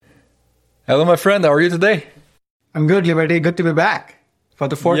Hello, my friend. How are you today? I'm good, Liberty. Good to be back for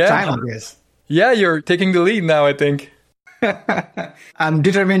the fourth time, I guess. Yeah, you're taking the lead now, I think. I'm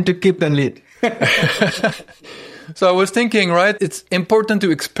determined to keep the lead. So I was thinking, right, it's important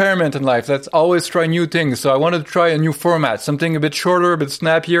to experiment in life. Let's always try new things. So I wanted to try a new format, something a bit shorter, a bit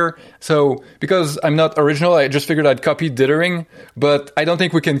snappier. So because I'm not original, I just figured I'd copy dithering. But I don't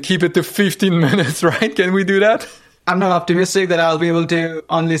think we can keep it to 15 minutes, right? Can we do that? I'm not optimistic that I'll be able to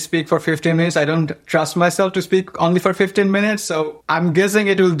only speak for 15 minutes. I don't trust myself to speak only for 15 minutes. So I'm guessing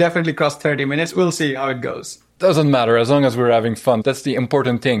it will definitely cross 30 minutes. We'll see how it goes. Doesn't matter as long as we're having fun. That's the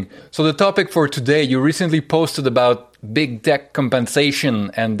important thing. So the topic for today, you recently posted about big tech compensation.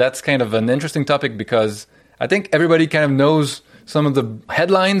 And that's kind of an interesting topic because I think everybody kind of knows some of the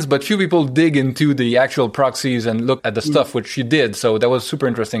headlines, but few people dig into the actual proxies and look at the stuff which you did. So that was super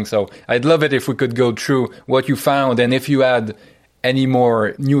interesting. So I'd love it if we could go through what you found and if you had any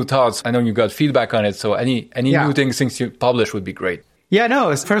more new thoughts. I know you got feedback on it. So any new things since you published would be great. Yeah,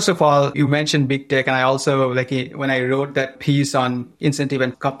 no, first of all, you mentioned big tech. And I also, when I wrote that piece on incentive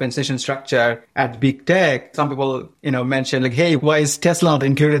and compensation structure at big tech, some people, mentioned hey, why is Tesla not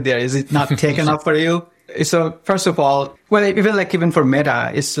included there? Is it not taken up for you? So first of all, well, even for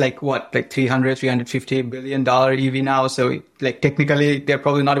Meta, it's $350 billion EV now. So technically, they're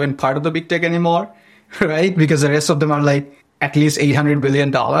probably not even part of the big tech anymore, right? Because the rest of them are at least $800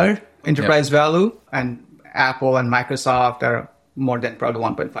 billion enterprise value. And Apple and Microsoft are more than probably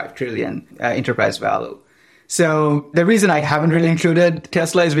 1.5 trillion enterprise value. So the reason I haven't really included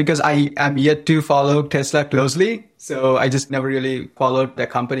Tesla is because I am yet to follow Tesla closely. So I just never really followed the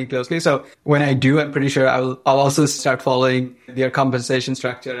company closely. So when I do, I'm pretty sure I'll also start following their compensation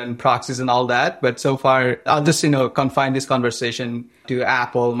structure and proxies and all that. But so far, I'll just, confine this conversation to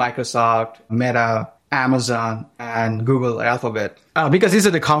Apple, Microsoft, Meta, Amazon, and Google, Alphabet. Because these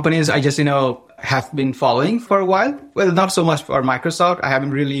are the companies I just, have been following for a while. Well, not so much for Microsoft. I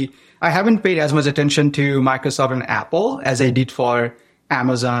haven't paid as much attention to Microsoft and Apple as I did for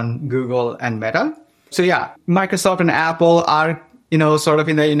Amazon, Google, and Meta. So yeah, Microsoft and Apple are, sort of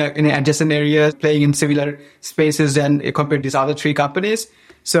in adjacent areas, playing in similar spaces than compared to these other three companies.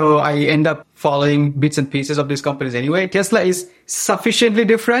 So I end up following bits and pieces of these companies anyway. Tesla is sufficiently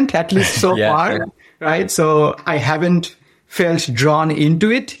different, at least so far, right? So I haven't felt drawn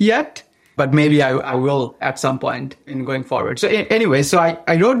into it yet. But maybe I will at some point in going forward. So anyway, so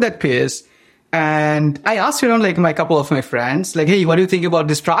I wrote that piece and I asked my couple of my friends, hey, what do you think about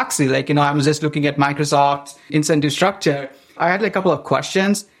this proxy? I was just looking at Microsoft's incentive structure. I had a couple of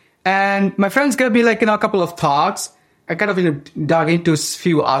questions and my friends gave me a couple of thoughts. I kind of dug into a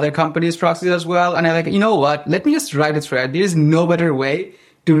few other companies' proxies as well. And I'm you know what? Let me just write a thread. There is no better way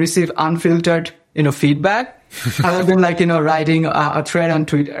to receive unfiltered feedback other than writing a thread on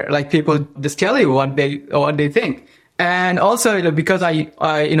Twitter. People just tell you what they think. And also, because I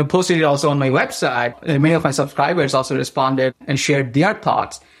posted it also on my website, many of my subscribers also responded and shared their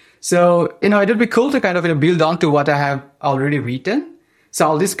thoughts. So, it would be cool to kind of build on to what I have already written. So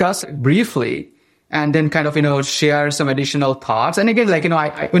I'll discuss briefly and then kind of, share some additional thoughts. And again,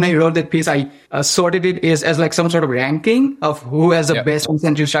 when I wrote that piece, I sorted it as some sort of ranking of who has the best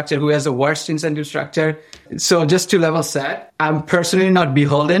incentive structure, who has the worst incentive structure. So just to level set, I'm personally not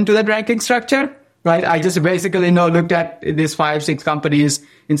beholden to that ranking structure, right? I just basically, looked at these 5-6 companies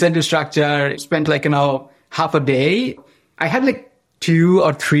incentive structure, spent half a day. I had 2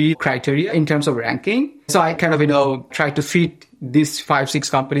 or 3 criteria in terms of ranking. So I kind of, tried to fit these 5-6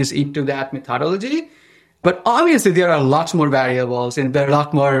 companies into that methodology. But obviously there are lots more variables and there are a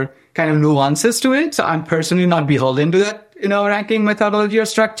lot more kind of nuances to it. So I'm personally not beholden to that, ranking methodology or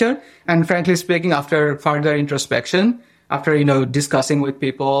structure. And frankly speaking, after further introspection, after, discussing with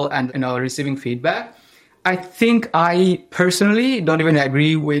people and, receiving feedback, I think I personally don't even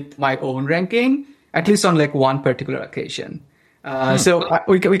agree with my own ranking, at least on one particular occasion. So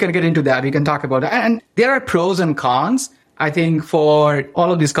we can get into that. We can talk about that. And there are pros and cons, I think, for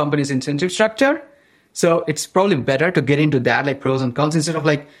all of these companies' incentive structure. So it's probably better to get into that, pros and cons, instead of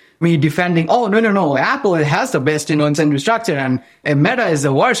me defending, oh, no, Apple has the best, incentive structure and Meta is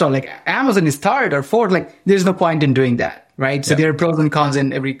the worst, or Amazon is third or fourth. There's no point in doing that, right? So there are pros and cons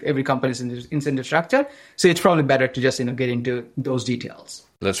in every company's incentive structure. So it's probably better to just, get into those details.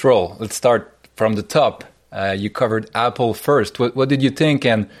 Let's roll. Let's start from the top. You covered Apple first. What did you think?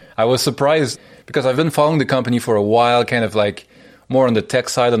 And I was surprised because I've been following the company for a while, kind of more on the tech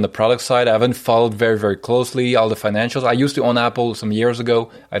side, on the product side. I haven't followed very, very closely all the financials. I used to own Apple some years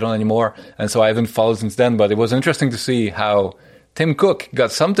ago. I don't anymore. And so I haven't followed since then. But it was interesting to see how Tim Cook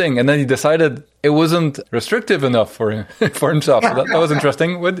got something, and then he decided it wasn't restrictive enough for him, for himself. So that was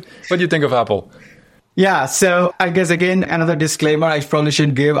interesting. What do you think of Apple? Yeah, so I guess, again, another disclaimer I probably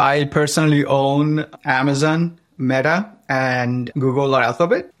should give. I personally own Amazon, Meta, and Google or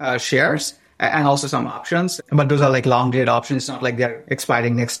Alphabet shares, and also some options. But those are like long-dated options. It's not like they're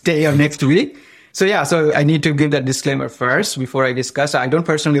expiring next day or next week. So I need to give that disclaimer first before I discuss. I don't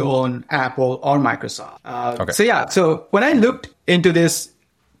personally own Apple or Microsoft. Okay. So when I looked into this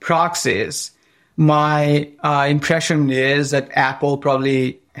proxies, my impression is that Apple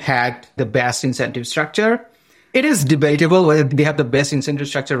probably had the best incentive structure. It is debatable whether they have the best incentive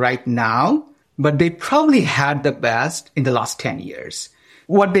structure right now, but they probably had the best in the last 10 years.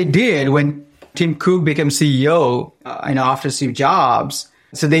 What they did when Tim Cook became CEO, after Steve Jobs,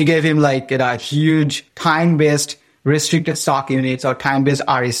 so they gave him like a huge time-based restricted stock units or time-based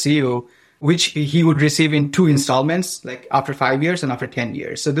RSU, which he would receive in 2 installments, like after 5 years and after 10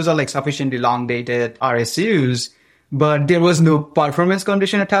 years. So those are like sufficiently long-dated RSUs, but there was no performance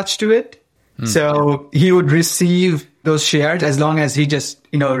condition attached to it. So he would receive those shares as long as he just,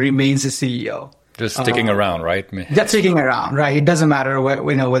 remains the CEO. Just sticking around, right? Just sticking around, right? It doesn't matter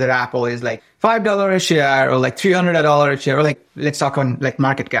whether Apple is like $5 a share or like $300 a share, or like, let's talk on like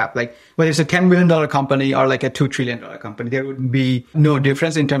market cap, like whether it's a $10 billion company or like a $2 trillion company, there would be no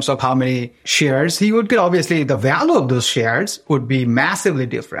difference in terms of how many shares he would get. Obviously, the value of those shares would be massively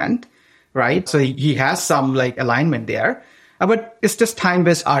different, right? So he has some like alignment there, but it's just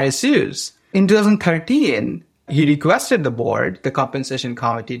time-based RSUs. In 2013, he requested the board, the compensation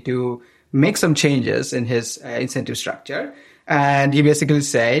committee, to make some changes in his incentive structure. And he basically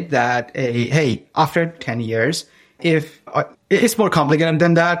said that, hey, after 10 years, if it's more complicated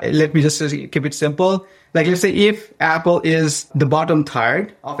than that, let me just keep it simple. Like, let's say if Apple is the bottom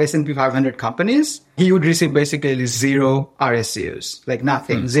third of S&P 500 companies, he would receive basically 0 RSUs, like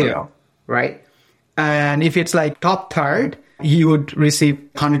nothing, 0, right? And if it's like top third, he would receive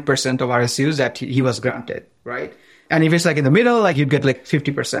 100% of RSUs that he was granted, right? And if it's like in the middle, like you'd get like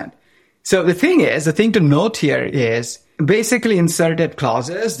 50%. So the thing to note here is basically inserted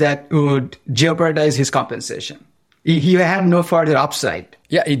clauses that would jeopardize his compensation. He had no further upside.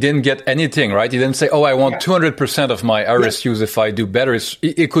 Yeah, he didn't get anything, right? He didn't say, I want 200% of my RSUs if I do better.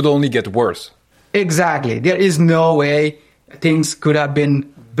 It could only get worse. Exactly. There is no way things could have been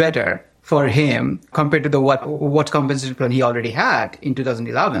better for him compared to the what compensation plan he already had in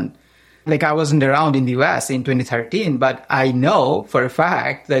 2011. Like, I wasn't around in the US in 2013, but I know for a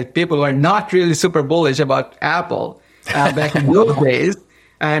fact that people were not really super bullish about Apple back in those days.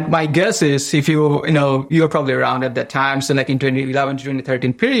 And my guess is, if you were probably around at that time, so like in 2011 to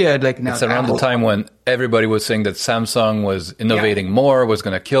 2013 period, like now it's around the time when everybody was saying that Samsung was innovating more, was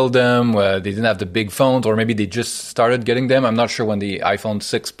going to kill them. They didn't have the big phones, or maybe they just started getting them. I'm not sure when the iPhone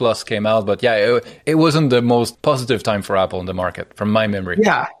 6 Plus came out, but it wasn't the most positive time for Apple in the market, from my memory.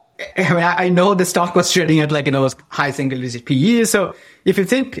 Yeah. I mean, I know the stock was trading at like, high single-digit PE. So if you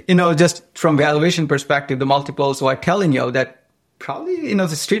think, just from valuation perspective, the multiples were telling you that probably, the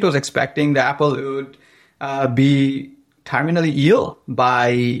street was expecting that Apple would be terminally ill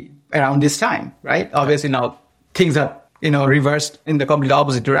by around this time, right? Obviously now things are, reversed in the complete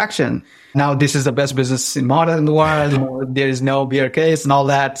opposite direction. Now this is the best business model in the world. There is no bear case and all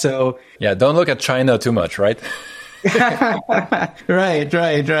that. So yeah, don't look at China too much, right?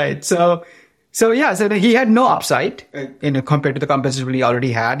 Right. So he had no upside, compared to the compensation he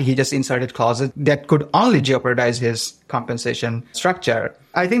already had. He just inserted clauses that could only jeopardize his compensation structure.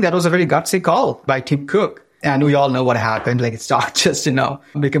 I think that was a very gutsy call by Tim Cook. And we all know what happened. Like, it's not just,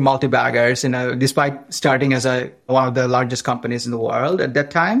 became multi-baggers, despite starting as one of the largest companies in the world at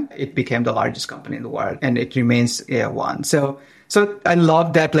that time, it became the largest company in the world, and it remains one. So I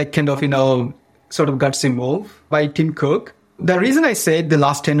love that, like, kind of, sort of gutsy move by Tim Cook. The reason I said the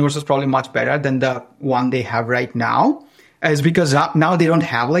last 10 years was probably much better than the one they have right now is because now they don't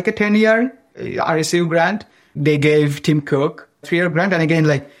have like a 10-year RSU grant. They gave Tim Cook a 3-year grant. And again,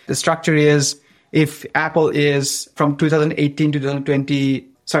 like, the structure is, if Apple is from 2018 to 2020,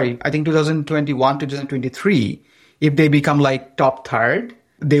 I think 2021 to 2023, if they become like top third,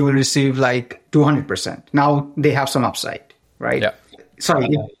 they will receive like 200%. Now they have some upside, right? Yeah.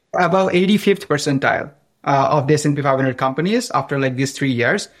 About 85th percentile of the S&P 500 companies after like these 3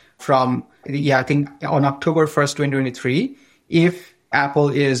 years from, I think on October 1st, 2023, if Apple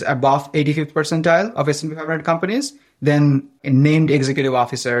is above 85th percentile of S&P 500 companies, then named executive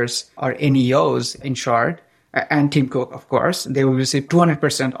officers or NEOs in short, and Tim Cook, of course, they will receive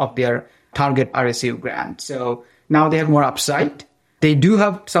 200% of their target RSU grant. So now they have more upside. They do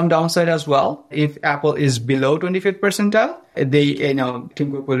have some downside as well if Apple is below 25th percentile.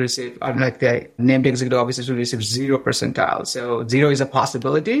 Tim Cook will receive, or like the named executive officers will receive 0 percentile. So 0 is a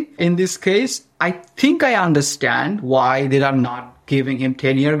possibility. In this case, I think I understand why they are not giving him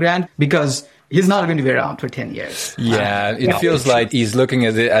 10-year grant, because he's not going to be around for 10 years. Yeah, it feels like he's looking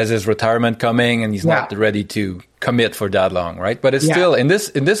at it as his retirement coming, and he's not ready to commit for that long, right? But it's still, in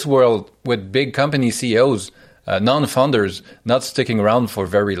this world with big company CEOs, non-founders not sticking around for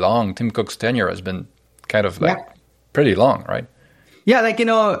very long, Tim Cook's tenure has been kind of like pretty long, right? Yeah, like,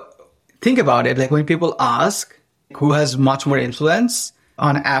 think about it. Like when people ask who has much more influence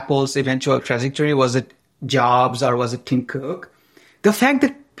on Apple's eventual trajectory, was it Jobs or was it Tim Cook? The fact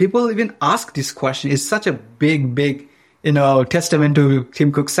that people even ask this question is such a big, testament to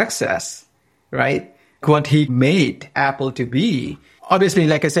Tim Cook's success, right? What he made Apple to be. Obviously,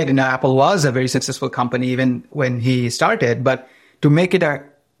 like I said, Apple was a very successful company even when he started, but to make it a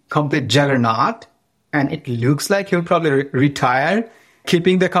complete juggernaut, and it looks like he'll probably retire,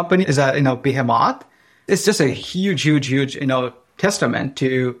 keeping the company as a behemoth, it's just a huge, testament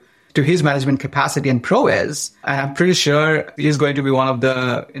to his management capacity and prowess. And I'm pretty sure he's going to be one of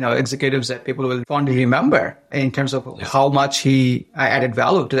the executives that people will fondly remember in terms of how much he added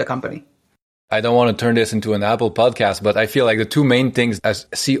value to the company. I don't want to turn this into an Apple podcast, but I feel like the two main things as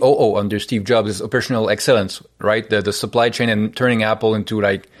COO under Steve Jobs is operational excellence, right? The supply chain and turning Apple into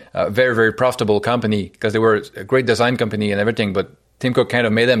like a very, very profitable company, because they were a great design company and everything, but Tim Cook kind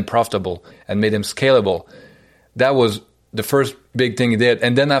of made them profitable and made them scalable. That was the first big thing he did.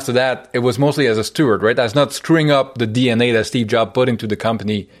 And then after that, it was mostly as a steward, right? As not screwing up the DNA that Steve Jobs put into the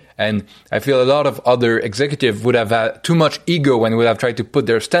company. And I feel a lot of other executives would have had too much ego and would have tried to put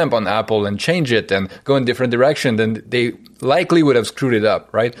their stamp on Apple and change it and go in different direction. Then they likely would have screwed it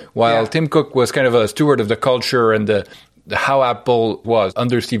up, right? While Tim Cook was kind of a steward of the culture and the how Apple was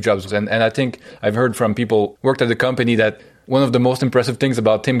under Steve Jobs. And I think I've heard from people who worked at the company that one of the most impressive things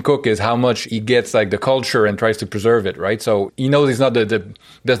about Tim Cook is how much he gets like the culture and tries to preserve it, right? So he knows he's not the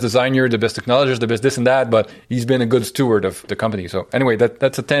best designer, the best technologist, the best this and that, but he's been a good steward of the company. So anyway,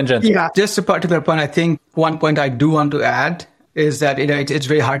 that's a tangent. Yeah, just a particular point. I think one point I do want to add is that it's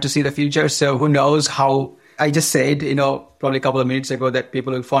very hard to see the future. So who knows how, I just said, probably a couple of minutes ago that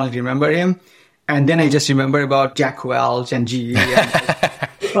people will fondly remember him. And then I just remember about Jack Welch and GE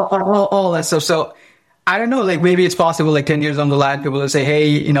and all that stuff. So I don't know, like maybe it's possible like 10 years on the line, people will say,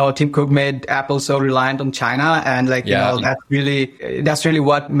 hey, Tim Cook made Apple so reliant on China. And like, that's really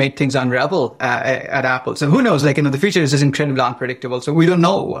what made things unravel at Apple. So who knows, like, the future is just incredibly unpredictable. So we don't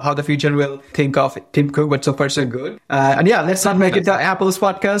know how the future will think of Tim Cook, but so far so good. And let's not make it the Apple's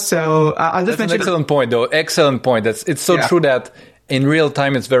podcast. So I'll just mention. An excellent point though. Excellent point. It's so true that in real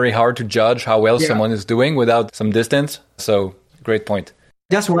time, it's very hard to judge how well someone is doing without some distance. So great point.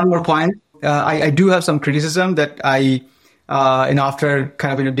 Just one more point. I do have some criticism that after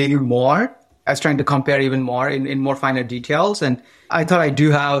kind of digging more, I was trying to compare even more in more finer details. And I thought I do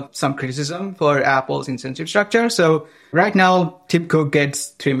have some criticism for Apple's incentive structure. So right now, Tim Cook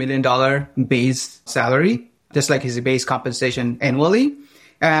gets $3 million base salary, just like his base compensation annually.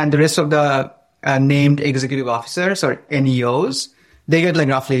 And the rest of the named executive officers or NEOs, they get like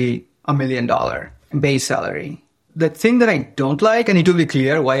roughly $1 million base salary. The thing that I don't like, and it will be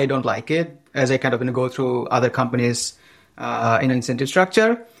clear why I don't like it as I kind of go through other companies' incentive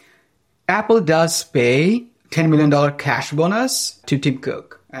structure, Apple does pay $10 million cash bonus to Tim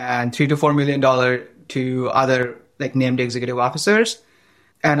Cook and $3 to $4 million to other like named executive officers.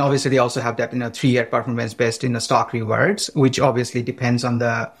 And obviously they also have that 3-year performance based in the stock rewards, which obviously depends on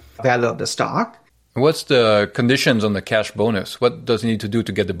the value of the stock. What's the conditions on the cash bonus? What does he need to do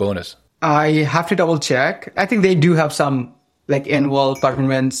to get the bonus? I have to double check. I think they do have some like annual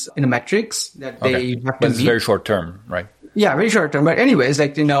performance metrics that they have to But it's meet. very short term, right? Yeah, very short term. But anyways,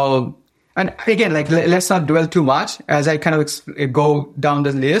 like, and again, like, let's not dwell too much. As I kind of go down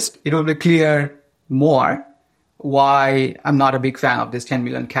the list, it will be clear more why I'm not a big fan of this 10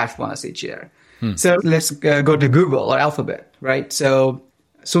 million cash bonus each year. So let's go to Google or Alphabet, right? So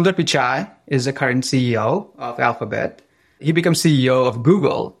Sundar Pichai is the current CEO of Alphabet. He became CEO of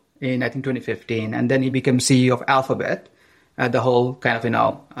Google in, I think, 2015. And then he became CEO of Alphabet, the whole kind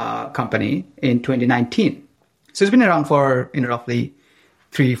of, company in 2019. So he's been around for, roughly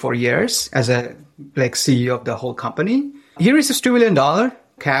 3-4 years as a CEO of the whole company. He receives $2 million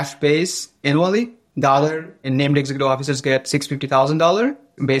cash base annually. The other named executive officers get $650,000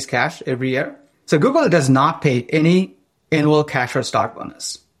 base cash every year. So Google does not pay any annual cash or stock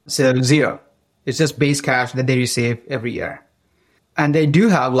bonus. So zero. It's just base cash that they receive every year. And they do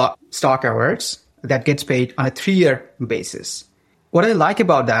have stock awards that gets paid on a 3-year basis. What I like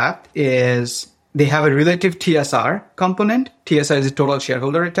about that is they have a relative TSR component. TSR is a total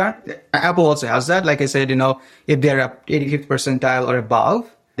shareholder return. Apple also has that. Like I said, if they're at 85th percentile or above,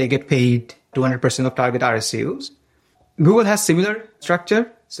 they get paid 200% of target RSUs. Google has similar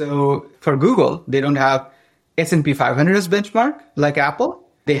structure. So for Google, they don't have S&P 500 as benchmark like Apple.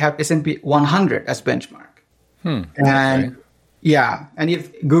 They have S&P 100 as benchmark. And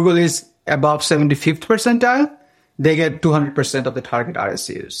if Google is above 75th percentile, they get 200% of the target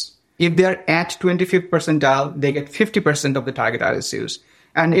RSUs. If they're at 25th percentile, they get 50% of the target RSUs.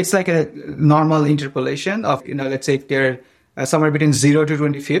 And it's like a normal interpolation of, let's say if they're somewhere between 0 to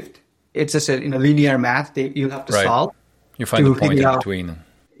 25th, it's just a linear math you'll have to solve. You find the point in between.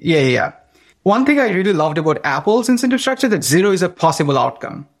 Yeah. One thing I really loved about Apple's incentive structure, that 0 is a possible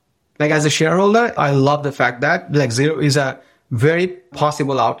outcome. Like as a shareholder, I love the fact that like 0 is a very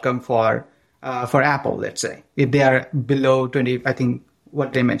possible outcome for Apple, let's say. If they are below 20, I think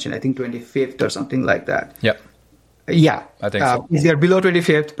what they mentioned, I think 25th or something like that. Yeah. Yeah. I think so. If they're below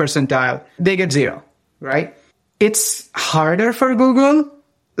 25th percentile, they get 0, right? It's harder for Google.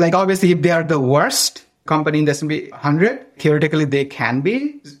 Like obviously if they are the worst company in the S&P 100, theoretically they can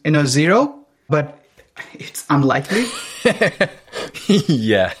be 0, but it's unlikely.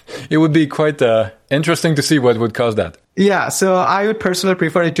 Yeah, it would be quite interesting to see what would cause that. Yeah, so I would personally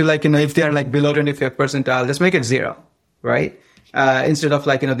prefer it to if they're like below 25th percentile, just make it 0, right? Instead of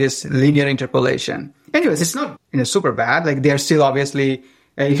this linear interpolation. Anyways, it's not super bad. Like they're still obviously,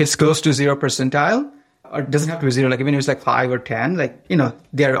 if it's close to 0 percentile, or it doesn't have to be 0, like even if it's like 5 or 10,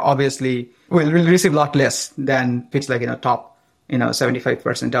 they're obviously will receive a lot less than if it's top 75th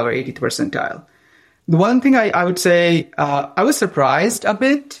percentile or 80th percentile. The one thing I would say, I was surprised a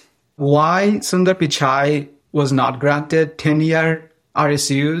bit why Sundar Pichai was not granted 10-year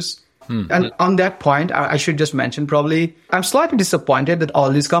RSUs. And on that point, I should just mention probably, I'm slightly disappointed that all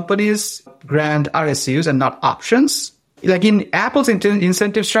these companies grant RSUs and not options. Like in Apple's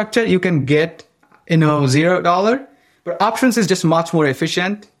incentive structure, you can get, $0, but options is just much more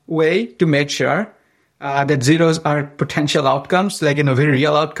efficient way to make sure that zeros are potential outcomes, very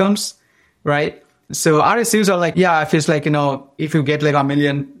real outcomes, right? So RSUs are if it's if you get 1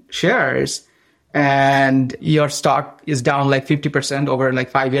 million shares and your stock is down 50% over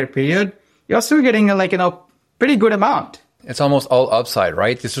 5-year period, you're still getting pretty good amount. It's almost all upside,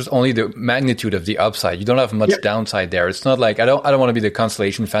 right? This is only the magnitude of the upside. You don't have much downside there. It's not like I don't want to be the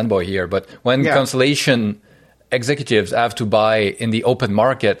Constellation fanboy here, but when Constellation executives have to buy in the open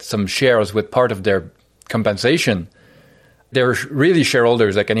market some shares with part of their compensation, they're really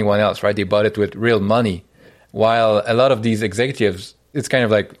shareholders like anyone else, right? They bought it with real money. While a lot of these executives, it's kind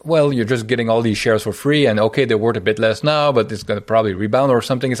of like, well, you're just getting all these shares for free and okay, they're worth a bit less now, but it's going to probably rebound or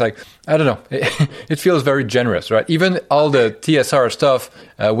something. It's like, I don't know. It feels very generous, right? Even all the TSR stuff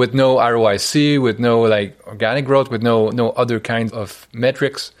with no ROIC, with no organic growth, with no other kinds of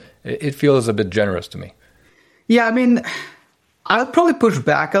metrics, it feels a bit generous to me. Yeah, I mean, I'll probably push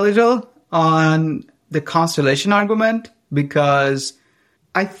back a little on the Constellation argument because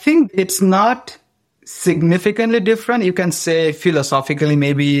I think it's not significantly different. You can say philosophically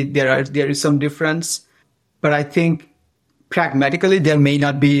maybe there is some difference, but I think pragmatically there may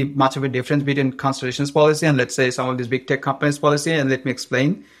not be much of a difference between Constellation's policy and let's say some of these big tech companies' policy. And let me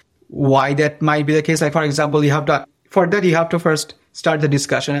explain why that might be the case. Like for example, you have to first start the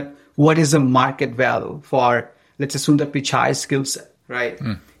discussion. What is the market value for, let's say, Sundar Pichai's skill set, right?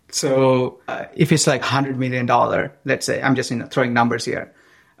 So if it's $100 million, let's say, I'm just throwing numbers here.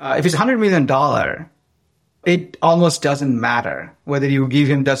 If it's $100 million, it almost doesn't matter whether you give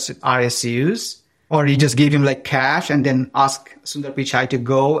him just RSUs or you just give him cash and then ask Sundar Pichai to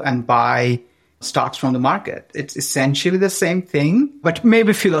go and buy stocks from the market. It's essentially the same thing, but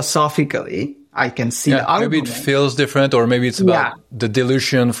maybe philosophically, I can see the argument. Maybe it feels different, or maybe it's about the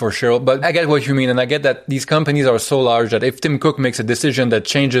dilution for sure. But I get what you mean, and I get that these companies are so large that if Tim Cook makes a decision that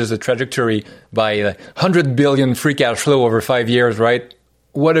changes the trajectory by 100 billion free cash flow over 5 years, right?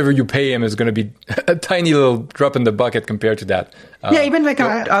 Whatever you pay him is going to be a tiny little drop in the bucket compared to that. Even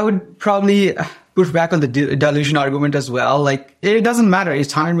I would probably push back on the dilution argument as well. It doesn't matter.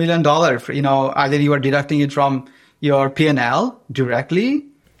 It's $100 million. Either you are deducting it from your P&L directly.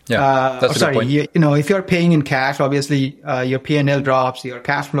 Yeah, that's the point. If you're paying in cash, obviously your P&L drops, your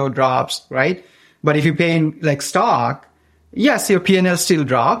cash flow drops, right? But if you pay in stock, yes, your P&L still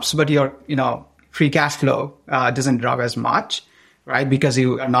drops, but your free cash flow doesn't drop as much, right? Because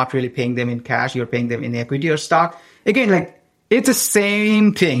you are not really paying them in cash, you're paying them in equity or stock. Again, it's the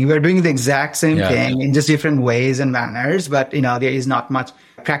same thing. We're doing the exact same thing in just different ways and manners, but there is not much,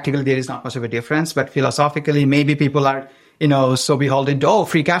 practically there is not much of a difference, but philosophically, maybe people are so beholden to,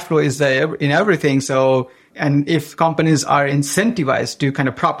 free cash flow is in everything. So, and if companies are incentivized to kind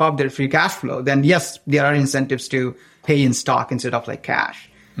of prop up their free cash flow, then yes, there are incentives to pay in stock instead of like cash.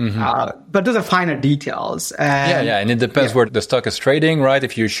 But those are finer details. And it depends where the stock is trading, right?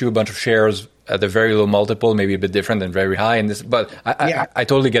 If you issue a bunch of shares at a very low multiple, maybe a bit different than very high. But I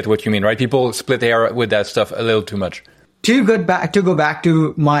totally get what you mean, right? People split hair with that stuff a little too much. To go back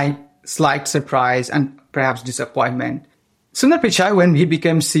to my slight surprise and perhaps disappointment, Sundar Pichai, when he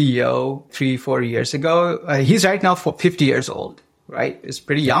became CEO 3-4 years ago, he's right now 50 years old, right? It's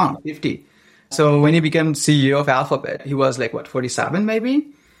pretty young, 50. So when he became CEO of Alphabet, he was like, 47 maybe?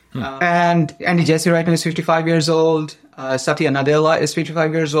 And Andy Jassy right now is 55 years old. Satya Nadella is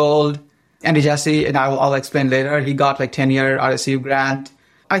 55 years old. Andy Jassy, and I'll explain later, he got like 10-year RSU grant.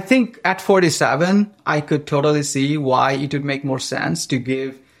 I think at 47, I could totally see why it would make more sense to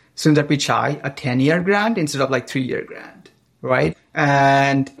give Sundar Pichai a 10-year grant instead of like 3-year grant, right?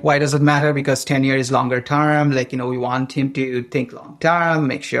 And why does it matter? Because 10 years is longer term. Like, we want him to think long term,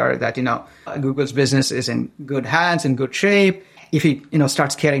 make sure that, Google's business is in good hands, in good shape. If he,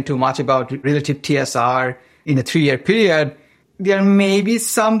 starts caring too much about relative TSR in a 3-year period, there may be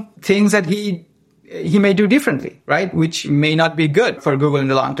some things that he may do differently, right? Which may not be good for Google in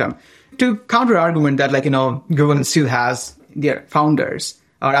the long term. To counter argument that Google still has their founders,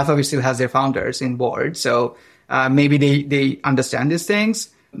 or Alphabet still has their founders in board. So maybe they understand these things.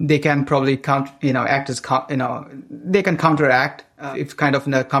 They can probably act as, they can counteract if kind of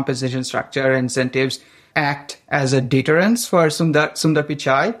the compensation structure, incentives act as a deterrence for Sundar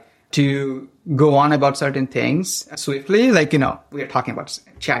Pichai to go on about certain things swiftly. Like, we are talking about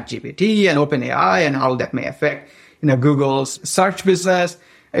ChatGPT and OpenAI and how that may affect, Google's search business.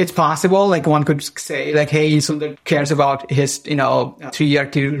 It's possible, like one could say, like, hey, Sundar cares about his, 3-year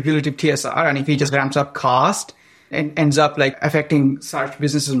relative TSR. And if he just ramps up cost and ends up like affecting search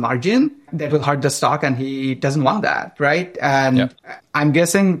business's margin, that will hurt the stock, and he doesn't want that, right? And I'm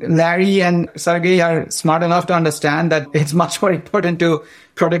guessing Larry and Sergey are smart enough to understand that it's much more important to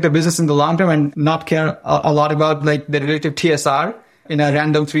protect the business in the long term and not care a lot about like the relative TSR in a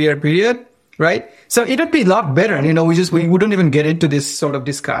random 3-year period, right? So it would be a lot better, we wouldn't even get into this sort of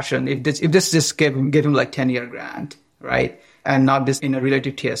discussion if this just gave him like 10-year grant, right? And not this in a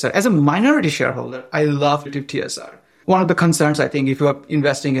relative TSR. As a minority shareholder, I love relative TSR. One of the concerns, I think, if you are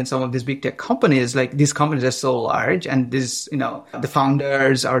investing in some of these big tech companies, like these companies are so large and this, the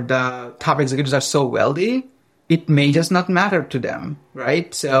founders or the top executives are so wealthy, it may just not matter to them,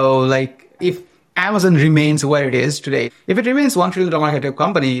 right? So like if Amazon remains where it is today, if it remains $1 trillion market cap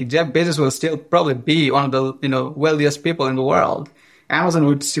company, Jeff Bezos will still probably be one of the, wealthiest people in the world. Amazon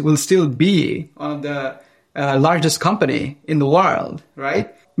will still be one of the largest company in the world,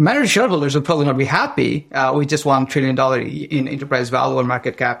 right? Minority shareholders will probably not be happy with just $1 trillion in enterprise value or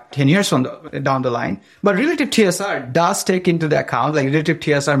market cap 10 years down the line. But relative TSR does take into the account, like relative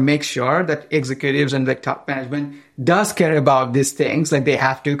TSR makes sure that executives and the top management does care about these things, like they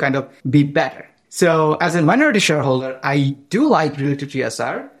have to kind of be better. So as a minority shareholder, I do like relative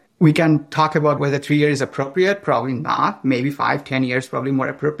TSR. We can talk about whether 3 years is appropriate, probably not. Maybe 5-10 years, probably more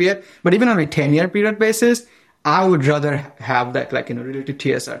appropriate. But even on a 10-year period basis, I would rather have that relative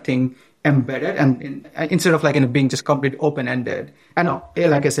TSR thing embedded and instead of being just completely open-ended. And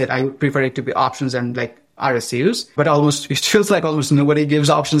like I said, I would prefer it to be options and like RSUs, but it feels like almost nobody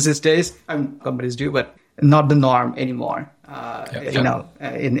gives options these days. Companies do, but not the norm anymore,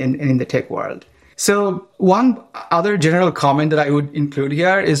 in the tech world. So one other general comment that I would include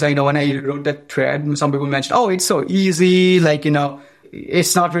here is, when I wrote that thread, some people mentioned, it's so easy,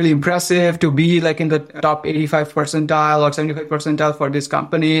 it's not really impressive to be in the top 85 percentile or 75 percentile for these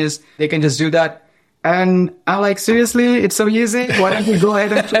companies. They can just do that. And I'm like, seriously, it's so easy. Why don't we go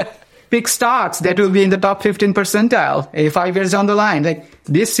ahead and pick stocks that will be in the top 15 percentile 5 years down the line? Like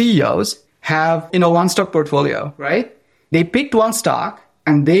these CEOs have, one stock portfolio, right? They picked one stock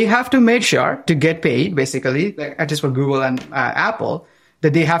and they have to make sure to get paid, basically, at least for Google and Apple,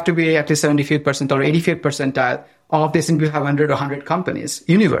 that they have to be at least 75th percentile or 85th percentile of the S&P 500 or 100 companies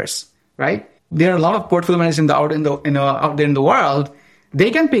universe, right? There are a lot of portfolio managers out there in the world.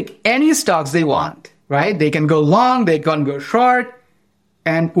 They can pick any stocks they want, right? They can go long, they can go short,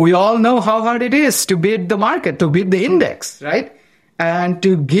 and we all know how hard it is to beat the market, to beat the index, right? And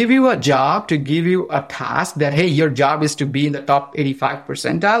to give you a job, to give you a task that, hey, your job is to be in the top 85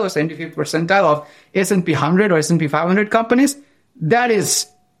 percentile or 75th percentile of S&P 100 or S&P 500 companies, that is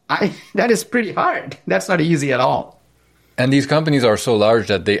pretty hard. That's not easy at all. And these companies are so large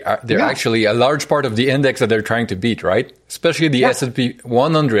that they're actually a large part of the index that they're trying to beat, right? Especially the S&P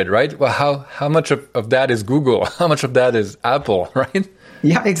 100, right? Well, how much of that is Google? How much of that is Apple, right?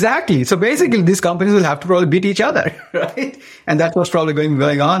 Yeah, exactly. So basically, these companies will have to probably beat each other, right? And that's what's probably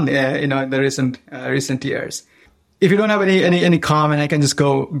going on, in the recent years. If you don't have any comment, I can just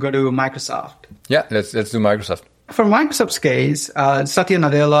go to Microsoft. Yeah, let's do Microsoft. For Microsoft's case, Satya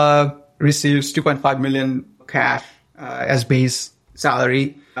Nadella receives $2.5 million cash as base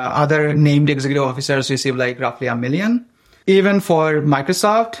salary. Other named executive officers receive like roughly $1 million. Even for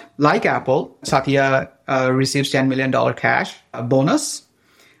Microsoft, like Apple, Satya receives $10 million cash bonus.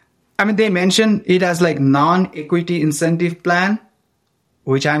 I mean, they mention it as like non-equity incentive plan,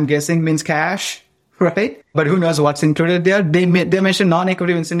 which I'm guessing means cash, right? But who knows what's included there? They mention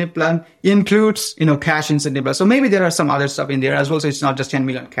non-equity incentive plan includes, cash incentive plan. So maybe there are some other stuff in there as well. So it's not just 10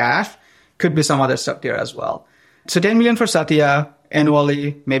 million cash. Could be some other stuff there as well. So 10 million for Satya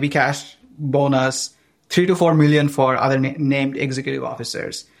annually, maybe cash bonus, 3 to 4 million for other named executive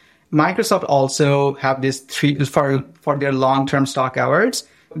officers. Microsoft also have this for their long-term stock awards.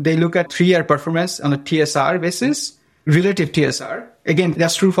 They look at 3-year performance on a TSR basis, relative TSR. Again,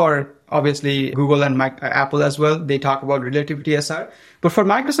 that's true for obviously Google and Apple as well. They talk about relative TSR. But for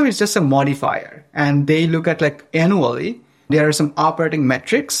Microsoft, it's just a modifier. And they look at like annually, there are some operating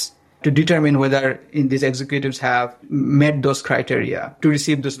metrics to determine whether these executives have met those criteria to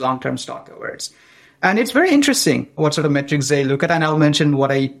receive those long-term stock awards. And it's very interesting what sort of metrics they look at. And I'll mention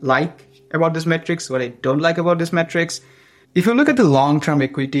what I like about these metrics, what I don't like about these metrics. If you look at the long-term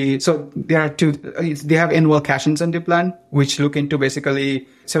equity, so there are they have annual cash incentive plan, which look into basically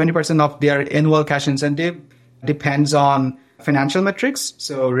 70% of their annual cash incentive depends on financial metrics.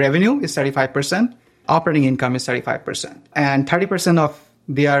 So revenue is 35%, operating income is 35%, and 30% of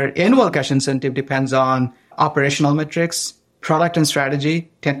their annual cash incentive depends on operational metrics, product and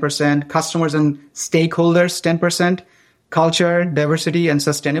strategy, 10%, customers and stakeholders, 10%, culture, diversity, and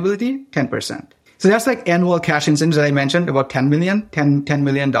sustainability, 10%. So that's like annual cash incentives that I mentioned, about $10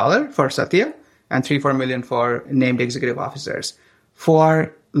 million for Satya and $3-4 million for named executive officers.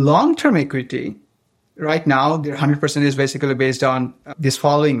 For long-term equity, right now, their 100% is basically based on these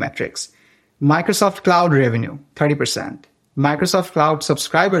following metrics. Microsoft Cloud revenue, 30%. Microsoft Cloud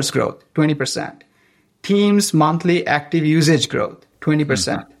subscribers growth, 20%. Teams monthly active usage growth, 20%.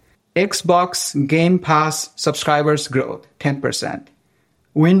 Mm-hmm. Xbox Game Pass subscribers growth, 10%.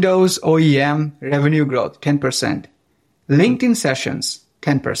 Windows OEM revenue growth, 10%. LinkedIn sessions,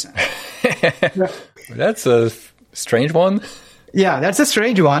 10%. That's a strange one. Yeah, that's a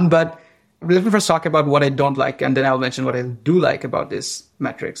strange one, but let me first talk about what I don't like, and then I'll mention what I do like about this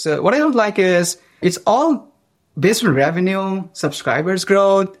metric. So what I don't like is it's all based on revenue, subscribers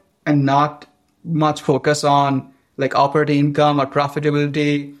growth, and not much focus on like operating income or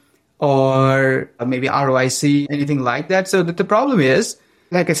profitability or maybe ROIC, anything like that. So the problem is,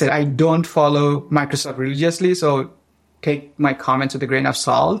 like I said, I don't follow Microsoft religiously, so take my comments with a grain of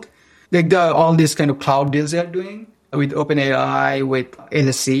salt. Like all these kind of cloud deals they're doing with OpenAI, with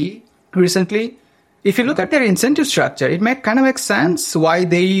LSE recently. If you look at their incentive structure, it kind of makes sense why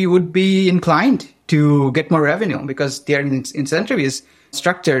they would be inclined to get more revenue because their incentive is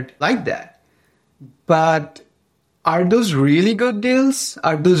structured like that. But are those really good deals?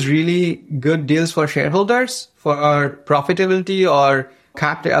 Are those really good deals for shareholders, for our profitability or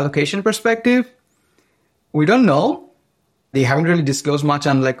capital allocation perspective? We don't know. They haven't really disclosed much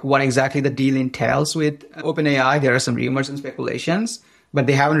on like what exactly the deal entails with OpenAI. There are some rumors and speculations, but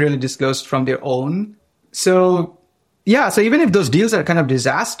they haven't really disclosed from their own. So yeah, so even if those deals are kind of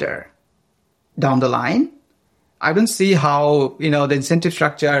disaster down the line, I don't see how, the incentive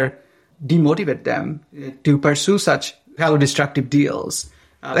structure demotivate them to pursue such destructive deals.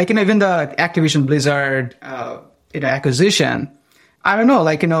 Even the Activision Blizzard, acquisition, I don't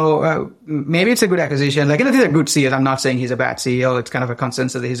know, maybe it's a good acquisition. He's a good CEO. I'm not saying he's a bad CEO. It's kind of a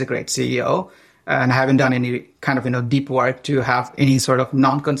consensus that he's a great CEO. And I haven't done any kind of, deep work to have any sort of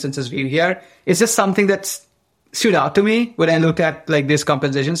non-consensus view here. It's just something that stood out to me when I looked at this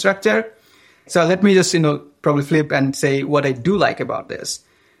compensation structure. So let me just, probably flip and say what I do like about this.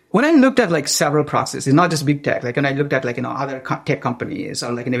 When I looked at several proxies, not just big tech, when I looked at other tech companies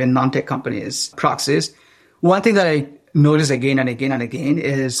or even non-tech companies proxies, one thing that I notice again and again and again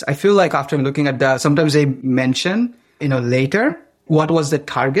is I feel like after looking at sometimes they mention, later what was the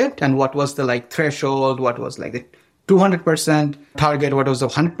target and what was the threshold, what was the 200% target, what was the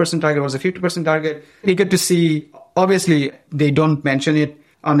 100% target, what was the 50% target. You get to see, obviously they don't mention it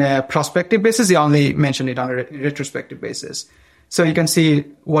on a prospective basis, they only mention it on a retrospective basis. So you can see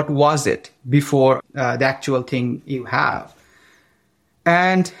what was it before the actual thing you have.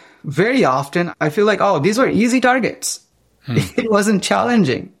 And very often I feel like, oh, these were easy targets. It wasn't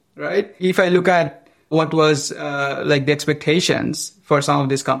challenging, right? If I look at what was like the expectations for some of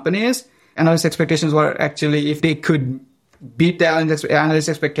these companies, analyst expectations were actually, if they could beat the analyst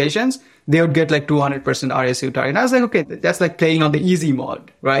expectations, they would get like 200% RSU target. And I was like, okay, that's like playing on the easy mode,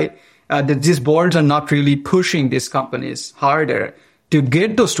 right? These boards are not really pushing these companies harder to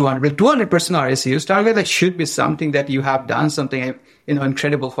get those 200% RSUs target. That should be something that you have done something,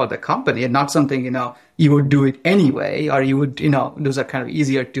 incredible for the company, and not something, you would do it anyway, or you would, those are kind of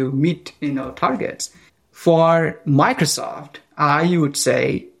easier to meet, targets. For Microsoft, I would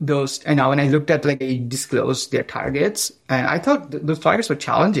say those, when I looked at like they disclosed their targets, and I thought those targets were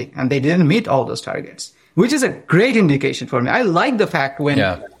challenging and they didn't meet all those targets, which is a great indication for me. I like the fact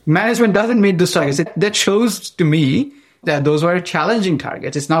when management doesn't meet those targets, that shows to me that those were challenging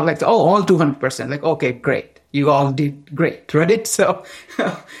targets. It's not like, all 200%. Like, okay, great. You all did great, right? So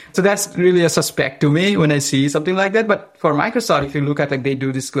that's really a suspect to me when I see something like that. But for Microsoft, if you look at like they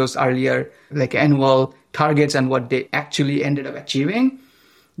do disclose earlier, like annual targets and what they actually ended up achieving,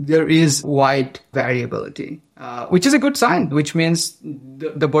 there is wide variability, which is a good sign, which means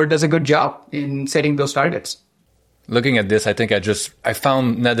the board does a good job in setting those targets. Looking at this, I think I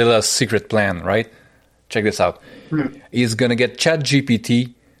found Nadella's secret plan, right? Check this out. He's going to get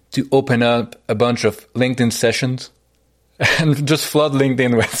ChatGPT to open up a bunch of LinkedIn sessions and just flood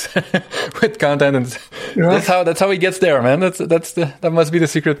LinkedIn with content. And that's how he gets there, man. That must be the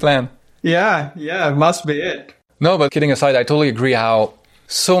secret plan. Yeah, it must be it. No, but kidding aside, I totally agree how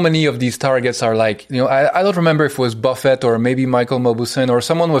so many of these targets are like, I don't remember if it was Buffett or maybe Michael Mauboussin or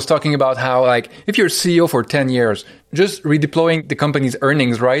someone was talking about how, like, if you're CEO for 10 years, just redeploying the company's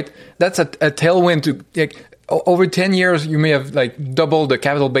earnings, right? That's a tailwind to, like, over 10 years, you may have like doubled the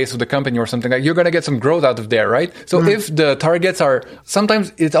capital base of the company or something. Like, you're going to get some growth out of there, right? So if the targets are,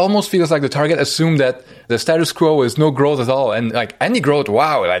 sometimes it almost feels like the target assumed that the status quo is no growth at all. And like any growth,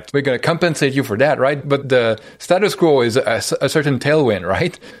 wow, like we're going to compensate you for that, right? But the status quo is a certain tailwind,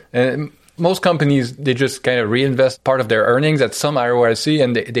 right? And most companies, they just kind of reinvest part of their earnings at some ROIC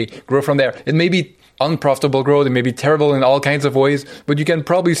and they grow from there. It may be unprofitable growth, it may be terrible in all kinds of ways, but you can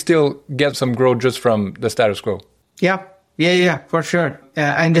probably still get some growth just from the status quo. Yeah, for sure.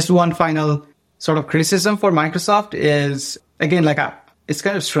 And just one final sort of criticism for Microsoft is, again, like it's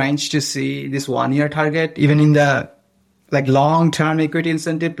kind of strange to see this 1 year target, even in the like long-term equity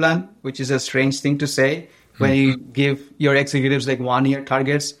incentive plan, which is a strange thing to say when you give your executives like 1 year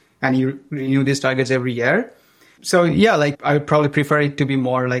targets and you renew these targets every year. So yeah, like I would probably prefer it to be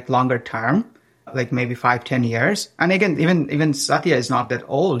more like longer term, like maybe 5-10 years. And again, even Satya is not that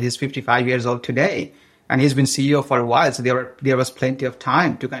old. He's 55 years old today, and he's been CEO for a while. So there was plenty of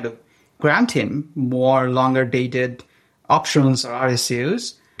time to kind of grant him more longer dated options or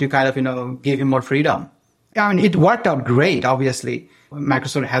RSUs to kind of, give him more freedom. I mean, it worked out great. Obviously,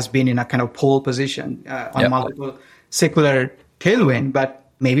 Microsoft has been in a kind of pole position on multiple secular tailwind, but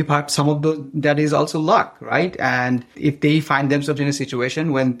maybe perhaps some of that is also luck, right? And if they find themselves in a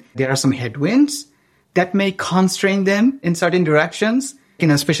situation when there are some headwinds, that may constrain them in certain directions,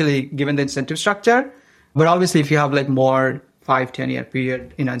 especially given the incentive structure. But obviously, if you have like more 5-10 year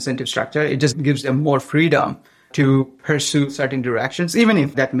period incentive structure, it just gives them more freedom to pursue certain directions, even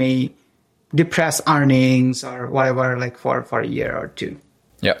if that may depress earnings or whatever, like for a year or two.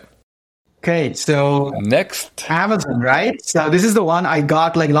 Yeah. Okay, so next, Amazon, right? So this is the one I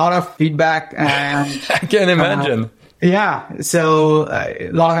got like a lot of feedback, and I can imagine. So a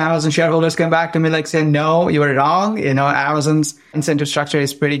lot of Amazon shareholders came back to me like saying, no, you were wrong. Amazon's incentive structure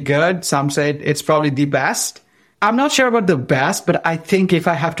is pretty good. Some said it's probably the best. I'm not sure about the best, but I think if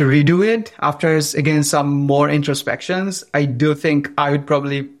I have to redo it after, again, some more introspections, I do think I would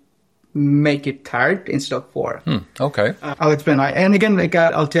probably make it third instead of fourth. Okay. I'll explain why. And again,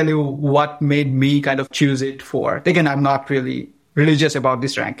 I'll tell you what made me kind of choose it fourth. Again, I'm not really religious about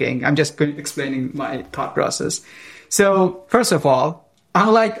this ranking. I'm just explaining my thought process. So first of all,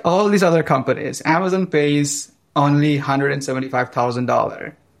 unlike all these other companies, Amazon pays only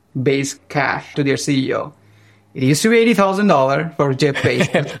 $175,000 base cash to their CEO. It used to be $80,000 for Jeff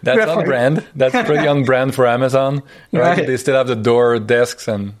Bezos. That's on brand. That's pretty on brand for Amazon, right? They still have the door desks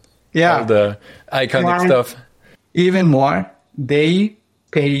and all the iconic stuff. Even more, they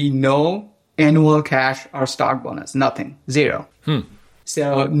pay no annual cash or stock bonus. Nothing. Zero.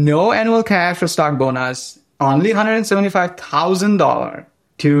 So no annual cash or stock bonus, only $175,000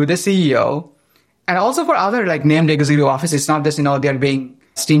 to the CEO. And also for other like named executive offices, it's not just, they're being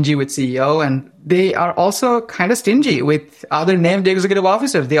stingy with CEO, and they are also kind of stingy with other named executive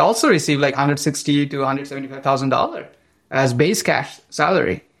officers. They also receive like $160,000 to $175,000 as base cash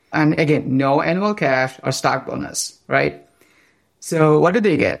salary. And again, no annual cash or stock bonus, right? So what did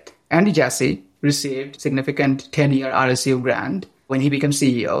they get? Andy Jassy received significant 10-year RSU grant when he became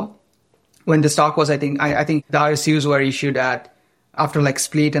CEO. When the stock was, I think the RSUs were issued at, after like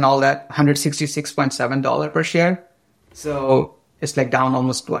split and all that, $166.7 per share. So it's like down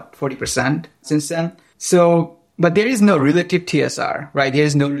almost 40% since then. So, but there is no relative TSR, right? There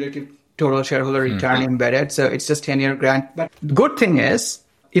is no relative total shareholder return embedded. So it's just 10-year grant. But the good thing is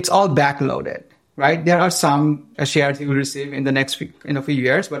it's all backloaded, right? There are some shares he will receive in the next few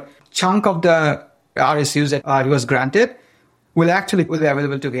years, but chunk of the RSUs that he was granted will be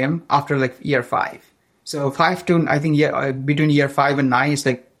available to him after like year 5. So 5 to, I think, between year 5 and 9 is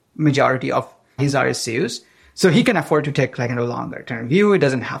like majority of his RSUs. So he can afford to take like a longer term view. He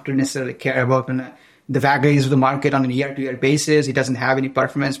doesn't have to necessarily care about the vagaries of the market on a year-to-year basis. He doesn't have any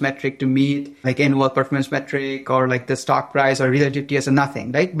performance metric to meet, like annual performance metric or like the stock price or relative TSR,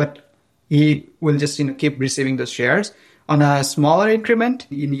 nothing, right? But he will just keep receiving those shares on a smaller increment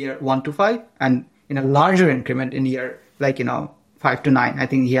in year 1 to 5 and in a larger increment in year 5 to 9. I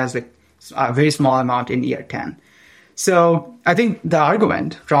think he has like a very small amount in year 10. So I think the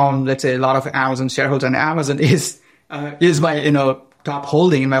argument from, let's say, a lot of Amazon shareholders, and Amazon is my top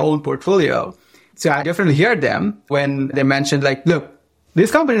holding in my own portfolio. So I definitely hear them when they mentioned like, look, this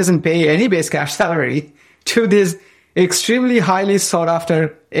company doesn't pay any base cash salary to these extremely highly sought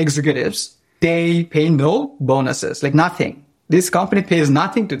after executives. They pay no bonuses, like nothing. This company pays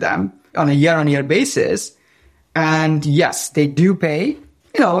nothing to them on a year-on-year basis. And yes, they do pay.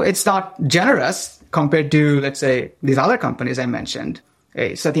 It's not generous compared to, let's say, these other companies I mentioned.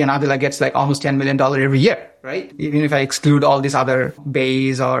 Satya Nadella gets like almost $10 million every year, right? Even if I exclude all these other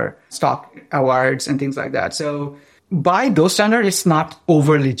base or stock awards and things like that. So by those standards, it's not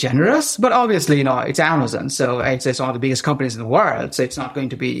overly generous, but obviously, it's Amazon. So I'd say it's one of the biggest companies in the world. So it's not going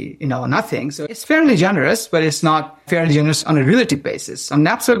to be, nothing. So it's fairly generous, but it's not fairly generous on a relative basis. On an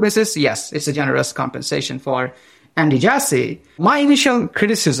absolute basis, yes, it's a generous compensation for Andy Jassy. My initial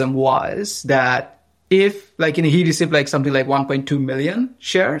criticism was that if he received like something like 1.2 million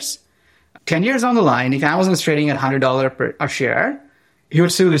shares, 10 years on the line, if Amazon is trading at $100 per a share, he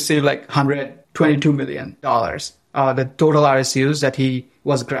would still receive like $122 million. The total RSUs that he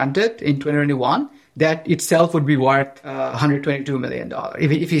was granted in 2021, that itself would be worth $122 million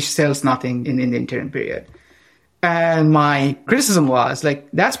if he sells nothing in the interim period. And my criticism was like,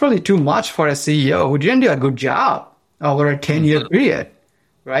 that's probably too much for a CEO who didn't do a good job over a 10-year period,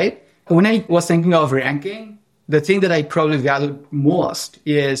 right? When I was thinking of ranking, the thing that I probably valued most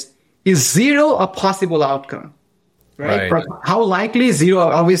is zero a possible outcome, right? How likely is zero?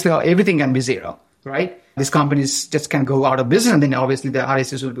 Obviously, everything can be zero, right? These companies just can go out of business and then obviously the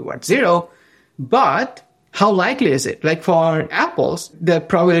RSUs will be worth zero. But how likely is it? Like for Apple's, the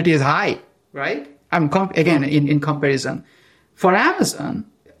probability is high, right? Again, in comparison. For Amazon,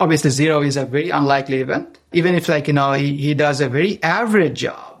 obviously zero is a very unlikely event. Even if he does a very average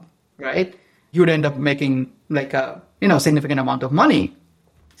job, right? He would end up making like a, significant amount of money.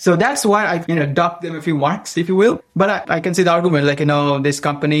 So that's why I, docked them a few marks, if you will. But I can see the argument, this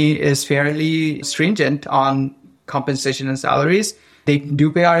company is fairly stringent on compensation and salaries. They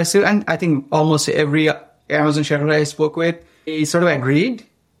do pay RSU. And I think almost every Amazon shareholder I spoke with, they sort of agreed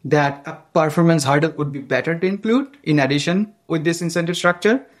that a performance hurdle would be better to include in addition with this incentive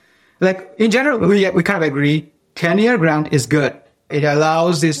structure. Like in general, we kind of agree 10-year grant is good. It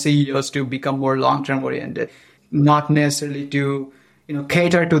allows these CEOs to become more long-term oriented, not necessarily to,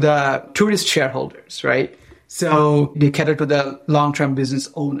 cater to the tourist shareholders, right? So they cater to the long-term business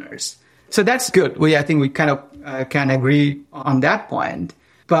owners. So that's good. I think we kind of can agree on that point.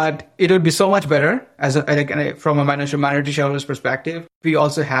 But it would be so much better from a minority shareholder's perspective. We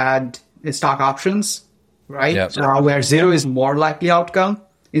also had the stock options, right? Yep. Where zero is more likely outcome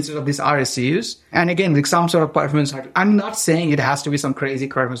instead of these RSUs. And again, like some sort of performance hurdle. I'm not saying it has to be some crazy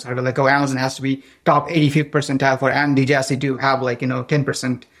performance hurdle, like Amazon has to be top 85th percentile for Andy Jassy to have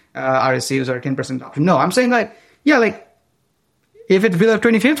 10% RSUs or 10% option. No, I'm saying if it's below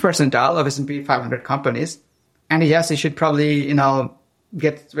 25th percentile of S&P 500 companies, Andy Jassy should probably,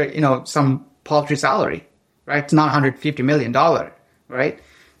 get, some paltry salary, right? It's not $150 million, right?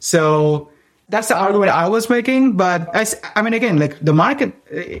 So that's the argument I was making. But again, the market,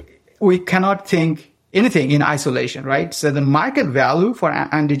 we cannot think anything in isolation, right? So the market value for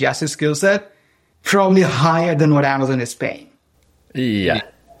Andy Jassy's skill set probably higher than what Amazon is paying. Yeah.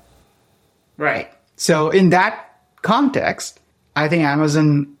 Right. So in that context, I think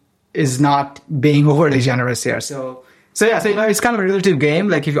Amazon is not being overly generous here. So it's kind of a relative game.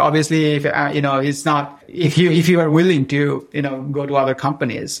 Like if it's not, if you are willing to, go to other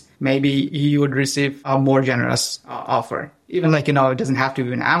companies, maybe you would receive a more generous offer. Even like, it doesn't have to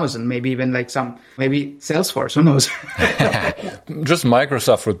be in Amazon, maybe even like maybe Salesforce, who knows? Just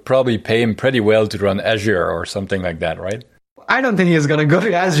Microsoft would probably pay him pretty well to run Azure or something like that, right? I don't think he's going to go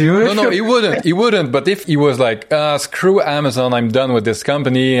to Azure. No, he wouldn't. He wouldn't. But if he was like, screw Amazon, I'm done with this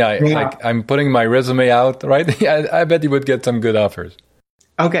company. I'm putting my resume out, right? I bet he would get some good offers.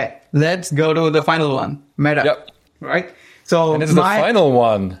 Okay, let's go to the final one, Meta. Yep. Right? So and it's the final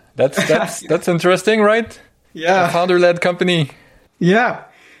one. That's interesting, right? Yeah. A founder-led company. Yeah.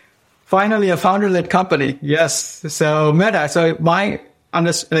 Finally, a founder-led company. Yes. So Meta. So my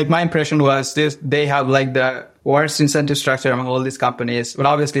impression was they have like the worst incentive structure among all these companies, but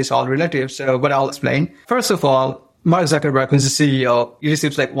obviously it's all relative. But I'll explain. First of all, Mark Zuckerberg, who's the CEO, he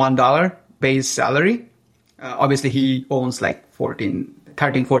receives like $1 base salary. Obviously, he owns like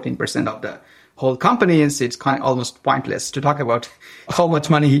 14% of the whole company. It's kind of almost pointless to talk about how much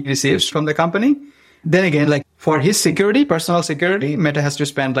money he receives from the company. Then again, like for his security, personal security, Meta has to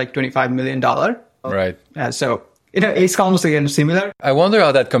spend like $25 million. Right. So it's almost again similar. I wonder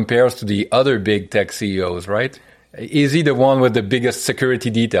how that compares to the other big tech CEOs, right? Is he the one with the biggest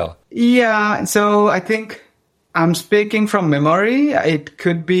security detail? Yeah. So I think I'm speaking from memory. It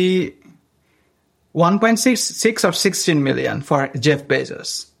could be 1.6 or 16 million for Jeff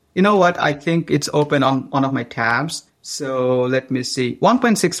Bezos. You know what? I think it's open on one of my tabs. So let me see.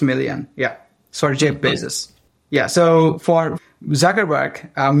 1.6 million. Yeah. For Jeff Bezos. Yeah. So for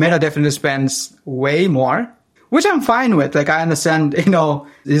Zuckerberg, Meta definitely spends way more, which I'm fine with. Like, I understand,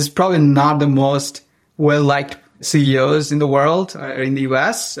 he's probably not the most well-liked CEOs in the world or in the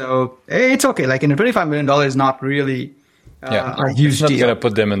US. So it's okay. Like, $25 million is not really a huge deal. It's not going to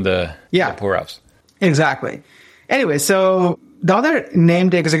put them in the poorhouse. Exactly. Anyway, so the other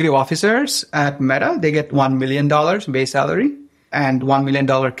named executive officers at Meta, they get $1 million base salary and $1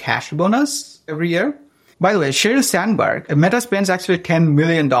 million cash bonus every year. By the way, Sheryl Sandberg, Meta spends actually $10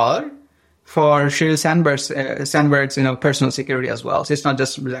 million for Sheryl Sandberg's personal security as well. So it's not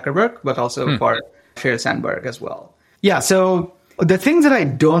just Zuckerberg, but also for Sheryl Sandberg as well. Yeah, so the things that I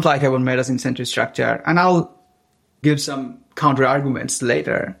don't like about Meta's incentive structure, and I'll give some counter arguments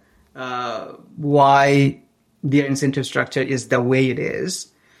later, why their incentive structure is the way it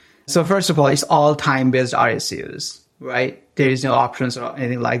is. So first of all, it's all time-based RSUs, right? There is no options or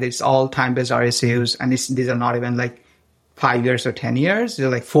anything like that. It's all time-based RSUs, and these are not even like 5 years or 10 years. They're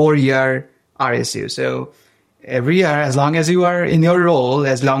like 4-year RSUs. So every year, as long as you are in your role,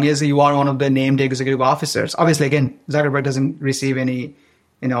 as long as you are one of the named executive officers, obviously, again, Zuckerberg doesn't receive any,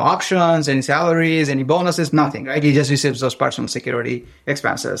 options, any salaries, any bonuses, nothing, right? He just receives those personal security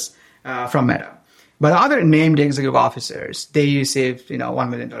expenses from Meta. But other named executive officers, they receive, $1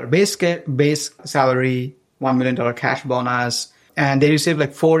 million base salary, $1 million cash bonus, and they receive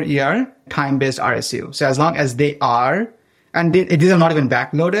like 4-year time-based RSU. So as long as they are, and these are not even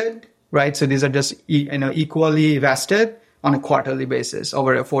backloaded, right? So these are just equally vested on a quarterly basis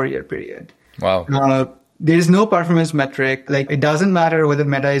over a 4-year period. Wow. There is no performance metric. Like, it doesn't matter whether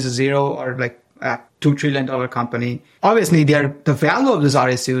Meta is a zero or like a $2 trillion company. Obviously, the value of those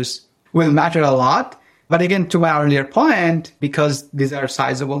RSUs will matter a lot. But again, to my earlier point, because these are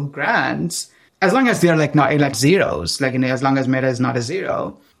sizable grants, as long as they're like not like zeros, like as long as Meta is not a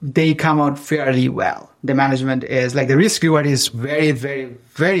zero, they come out fairly well. The management is like the risk reward is very, very,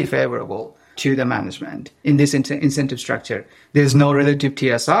 very favorable to the management in this incentive structure. There's no relative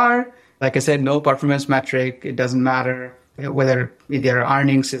TSR. Like I said, no performance metric. It doesn't matter whether their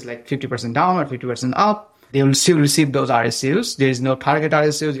earnings is like 50% down or 50% up. They will still receive those RSUs. There is no target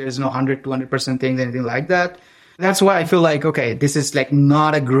RSUs. There is no 100, 200% things, anything like that. That's why I feel like, okay, this is like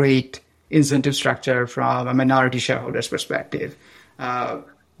not a great incentive structure from a minority shareholder's perspective.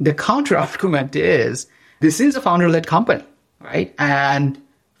 The counter argument is this is a founder-led company, right? And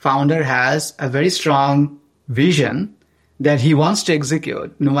founder has a very strong vision that he wants to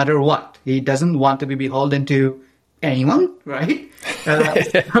execute no matter what. He doesn't want to be beholden to anyone, right? And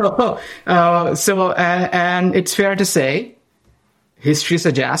it's fair to say, history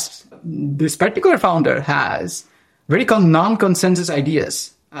suggests this particular founder has very non-consensus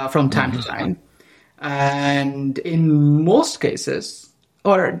ideas from time to time. And in most cases,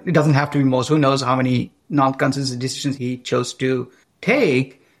 or it doesn't have to be most, who knows how many non-consensus decisions he chose to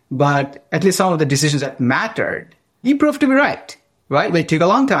take, but at least some of the decisions that mattered, he proved to be right? But it took a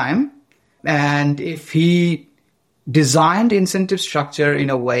long time. And if he designed incentive structure in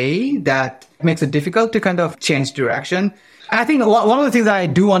a way that makes it difficult to kind of change direction, I think one of the things that I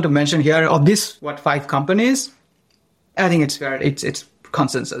do want to mention here of these, 5 companies, I think it's fair. It's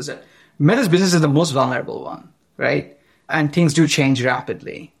consensus that Meta's business is the most vulnerable one, right? And things do change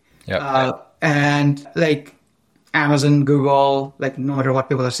rapidly. Yeah. And like Amazon, Google, like no matter what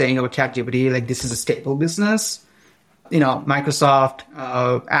people are saying about ChatGPT, like this is a stable business. Microsoft,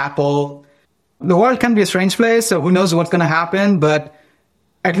 Apple, the world can be a strange place. So who knows what's going to happen? But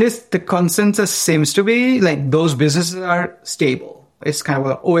at least the consensus seems to be like those businesses are stable. It's kind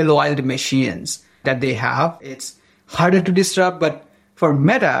of oil-oiled machines that they have. It's harder to disrupt. But for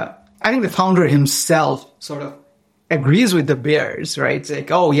Meta, I think the founder himself sort of agrees with the bears, right? It's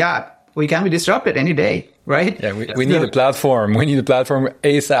like, oh yeah, we can be disrupted any day, right? Yeah, we need a platform. We need a platform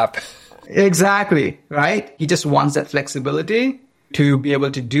ASAP. Exactly, right? He just wants that flexibility to be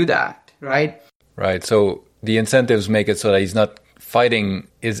able to do that, right? Right. So the incentives make it so that he's not fighting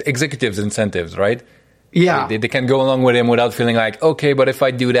his executives' incentives, right? Yeah. They can go along with him without feeling like, okay, but if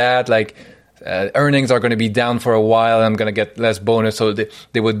I do that, like earnings are going to be down for a while and I'm going to get less bonus. So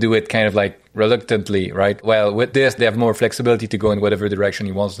they would do it kind of like reluctantly, right? Well, with this, they have more flexibility to go in whatever direction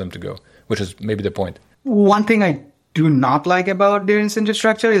he wants them to go, which is maybe the point. One thing I do not like about their incentive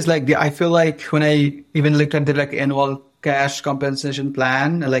structure is like, I feel like when I even looked at the like annual cash compensation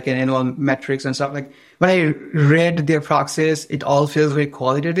plan, like an annual metrics and stuff, like when I read their proxies, it all feels very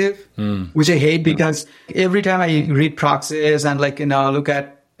qualitative, which I hate because every time I read proxies and like, look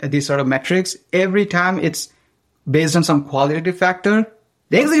at these sort of metrics, every time it's based on some qualitative factor,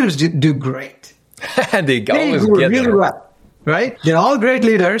 the executives do great. they always do get really there. well. Right? They're all great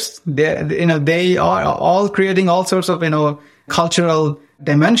leaders. They are all creating all sorts of, cultural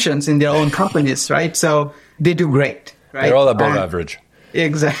dimensions in their own companies, right? So they do great, right? They're all above average.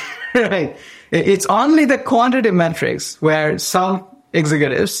 Exactly, right. It's only the quantitative metrics where some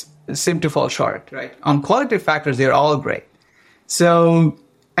executives seem to fall short, right? On qualitative factors, they're all great. So,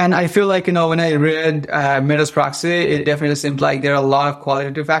 and I feel like, when I read Meta's proxy, it definitely seems like there are a lot of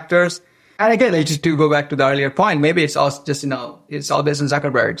qualitative factors. And again, like, just to go back to the earlier point, maybe it's all just, it's all based on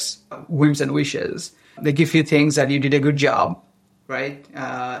Zuckerberg's whims and wishes. They give you things that you did a good job, right?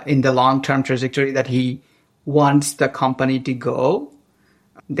 In the long-term trajectory that he wants the company to go.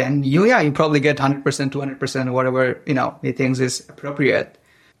 Then you probably get 100%, 200%, whatever, he thinks is appropriate.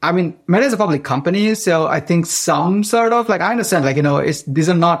 I mean, Meta is a public company, so I think some sort of, like, I understand, like, these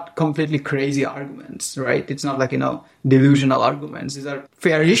are not completely crazy arguments, right? It's not like, delusional arguments. These are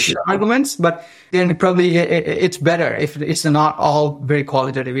fairish arguments, but then probably it's better if it's not all very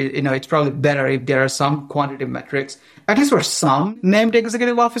qualitative. It's probably better if there are some quantitative metrics, at least for some named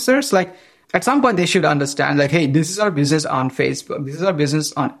executive officers. Like, at some point, they should understand, like, hey, this is our business on Facebook. This is our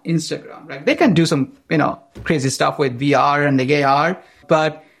business on Instagram, right? They can do some, crazy stuff with VR and the AR,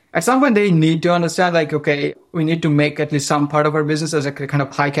 but at some point, they need to understand, like, okay, we need to make at least some part of our business as a kind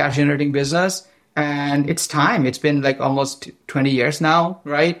of high cash generating business. And it's time. It's been like almost 20 years now,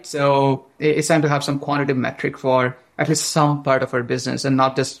 right? So it's time to have some quantitative metric for at least some part of our business and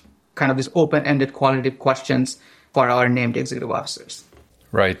not just kind of these open-ended qualitative questions for our named executive officers.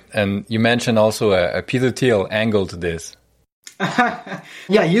 Right. And you mentioned also a Peter Thiel angle to this.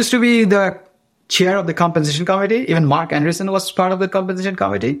 Yeah, used to be the chair of the compensation committee. Even Mark Anderson was part of the compensation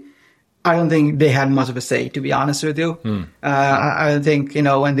committee. I don't think they had much of a say, to be honest with you. I don't think, when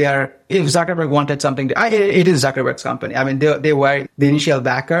if Zuckerberg wanted something, it is Zuckerberg's company. I mean, they were the initial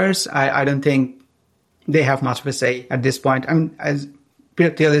backers. I don't think they have much of a say at this point. I mean, as Peter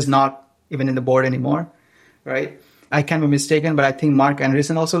Thiel is not even in the board anymore, right? I can be mistaken, but I think Mark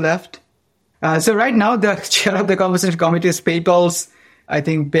Anderson also left. So right now, the chair of the compensation committee is PayPal's, I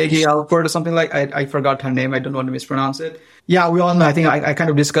think, Peggy Alford or something like. I forgot her name. I don't want to mispronounce it. Yeah, we all know. I think I kind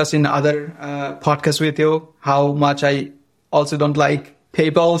of discussed in other podcasts with you how much I also don't like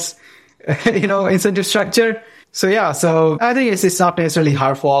PayPal's, incentive structure. So yeah, so I think it's not necessarily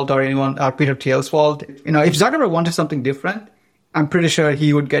her fault or Peter Thiel's fault. If Zuckerberg wanted something different, I'm pretty sure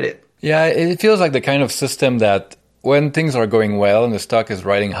he would get it. Yeah, it feels like the kind of system that when things are going well and the stock is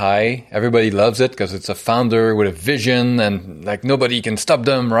riding high, everybody loves it because it's a founder with a vision and like nobody can stop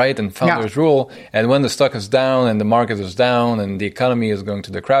them, right? And founders rule. And when the stock is down and the market is down and the economy is going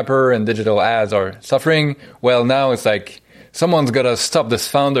to the crapper and digital ads are suffering, well, now it's like someone's got to stop this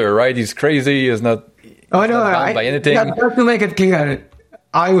founder, right? He's crazy. He's not bound by anything. Yeah, just to make it clear,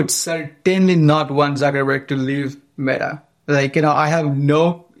 I would certainly not want Zuckerberg to leave Meta. Like, I have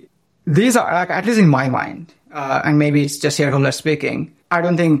these are, like, at least in my mind, and maybe it's just shareholder speaking, I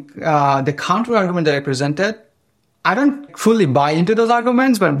don't think the counter argument that I presented, I don't fully buy into those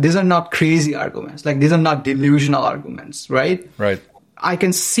arguments, but these are not crazy arguments. Like, these are not delusional arguments, right? Right. I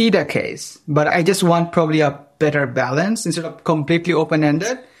can see the case, but I just want probably a better balance instead of completely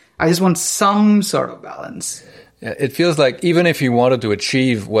open-ended. I just want some sort of balance. Yeah, it feels like even if he wanted to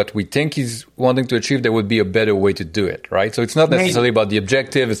achieve what we think he's wanting to achieve, there would be a better way to do it, right? So it's not necessarily about the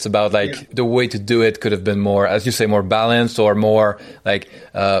objective. It's about the way to do it could have been more, as you say, more balanced or more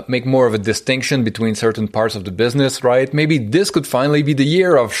make more of a distinction between certain parts of the business, right? Maybe this could finally be the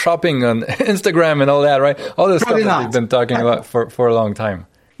year of shopping on Instagram and all that, right? All this stuff that we've been talking about for a long time.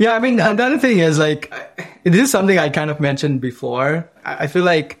 Yeah, I mean, another thing is this is something I kind of mentioned before. I feel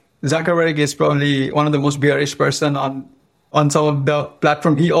like Zuckerberg is probably one of the most bearish person on some of the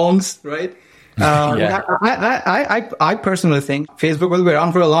platform he owns, right? I personally think Facebook will be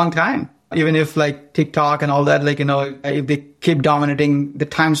around for a long time, even if TikTok and all that, if they keep dominating the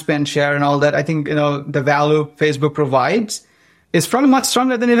time spent share and all that. I think the value Facebook provides is probably much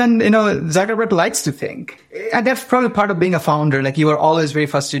stronger than even Zuckerberg likes to think, and that's probably part of being a founder. Like, you are always very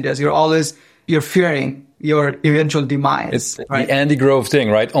fastidious. You're fearing your eventual demise. It's right? The Andy Grove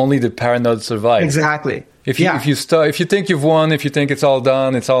thing, right? Only the paranoid survive. Exactly. If you think you've won, if you think it's all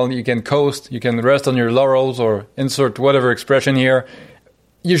done, you can coast, you can rest on your laurels, or insert whatever expression here.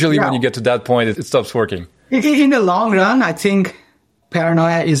 Usually, when you get to that point, it stops working. In the long run, I think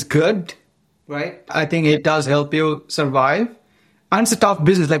paranoia is good, right? I think it does help you survive. And it's a tough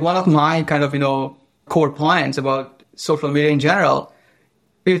business. Like, one of my kind of core points about social media in general,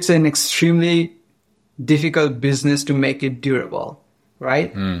 it's an extremely difficult business to make it durable,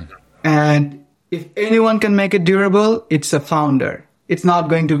 right? And if anyone can make it durable, it's a founder. It's not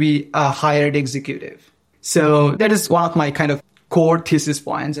going to be a hired executive. So that is one of my kind of core thesis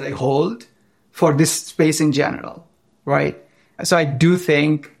points that I hold for this space in general, right? So I do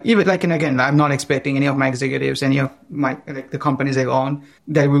think, even and again, I'm not expecting any of my executives, any of my the companies I own,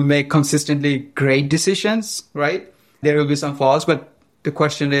 that will make consistently great decisions, right? There will be some flaws, but the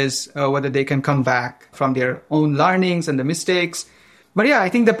question is whether they can come back from their own learnings and the mistakes. But yeah, I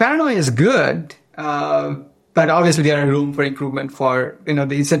think the paranoia is good. But obviously there are room for improvement for, the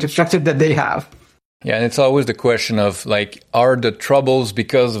incentive structure that they have. Yeah, and it's always the question of are the troubles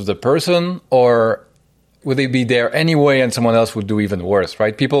because of the person, or would they be there anyway and someone else would do even worse,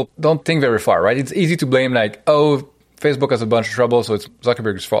 right? People don't think very far, right? It's easy to blame Facebook has a bunch of trouble, so it's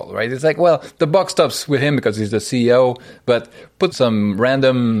Zuckerberg's fault, right? It's the buck stops with him because he's the CEO, but put some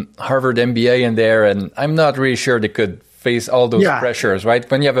random Harvard MBA in there, and I'm not really sure they could face all those pressures, right?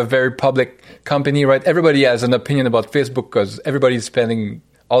 When you have a very public company, right? Everybody has an opinion about Facebook because everybody's spending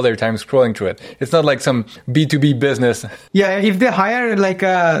all their time scrolling through it. It's not like some B2B business. Yeah, if they hire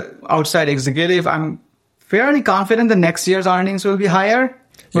a outside executive, I'm fairly confident the next year's earnings will be higher,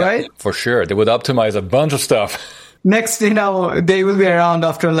 right? For sure. They would optimize a bunch of stuff. Next, they will be around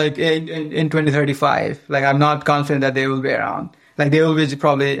after in 2035. I'm not confident that they will be around. They will be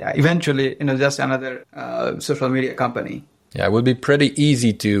probably eventually, just another social media company. Yeah, it would be pretty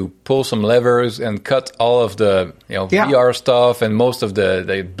easy to pull some levers and cut all of the VR stuff and most of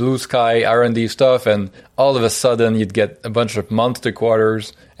the blue sky R&D stuff, and all of a sudden you'd get a bunch of monthly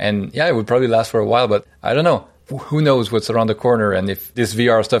quarters, and it would probably last for a while, but I don't know. Who knows what's around the corner, and if this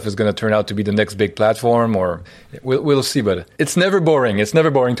VR stuff is going to turn out to be the next big platform, or we'll see. But it's never boring. It's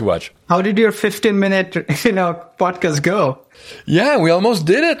never boring to watch. How did your 15-minute podcast go? Yeah, we almost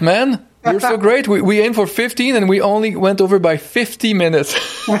did it, man. You're so great. We aimed for 15 and we only went over by 50 minutes.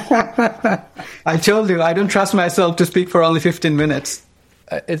 I told you, I don't trust myself to speak for only 15 minutes.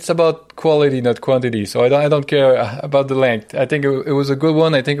 It's about quality, not quantity. So I don't care about the length. I think it was a good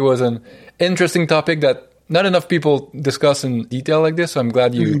one. I think it was an interesting topic that not enough people discuss in detail like this. So I'm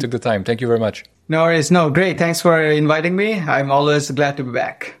glad you took the time. Thank you very much. No worries. No, great. Thanks for inviting me. I'm always glad to be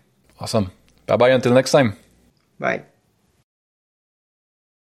back. Awesome. Bye-bye until next time. Bye.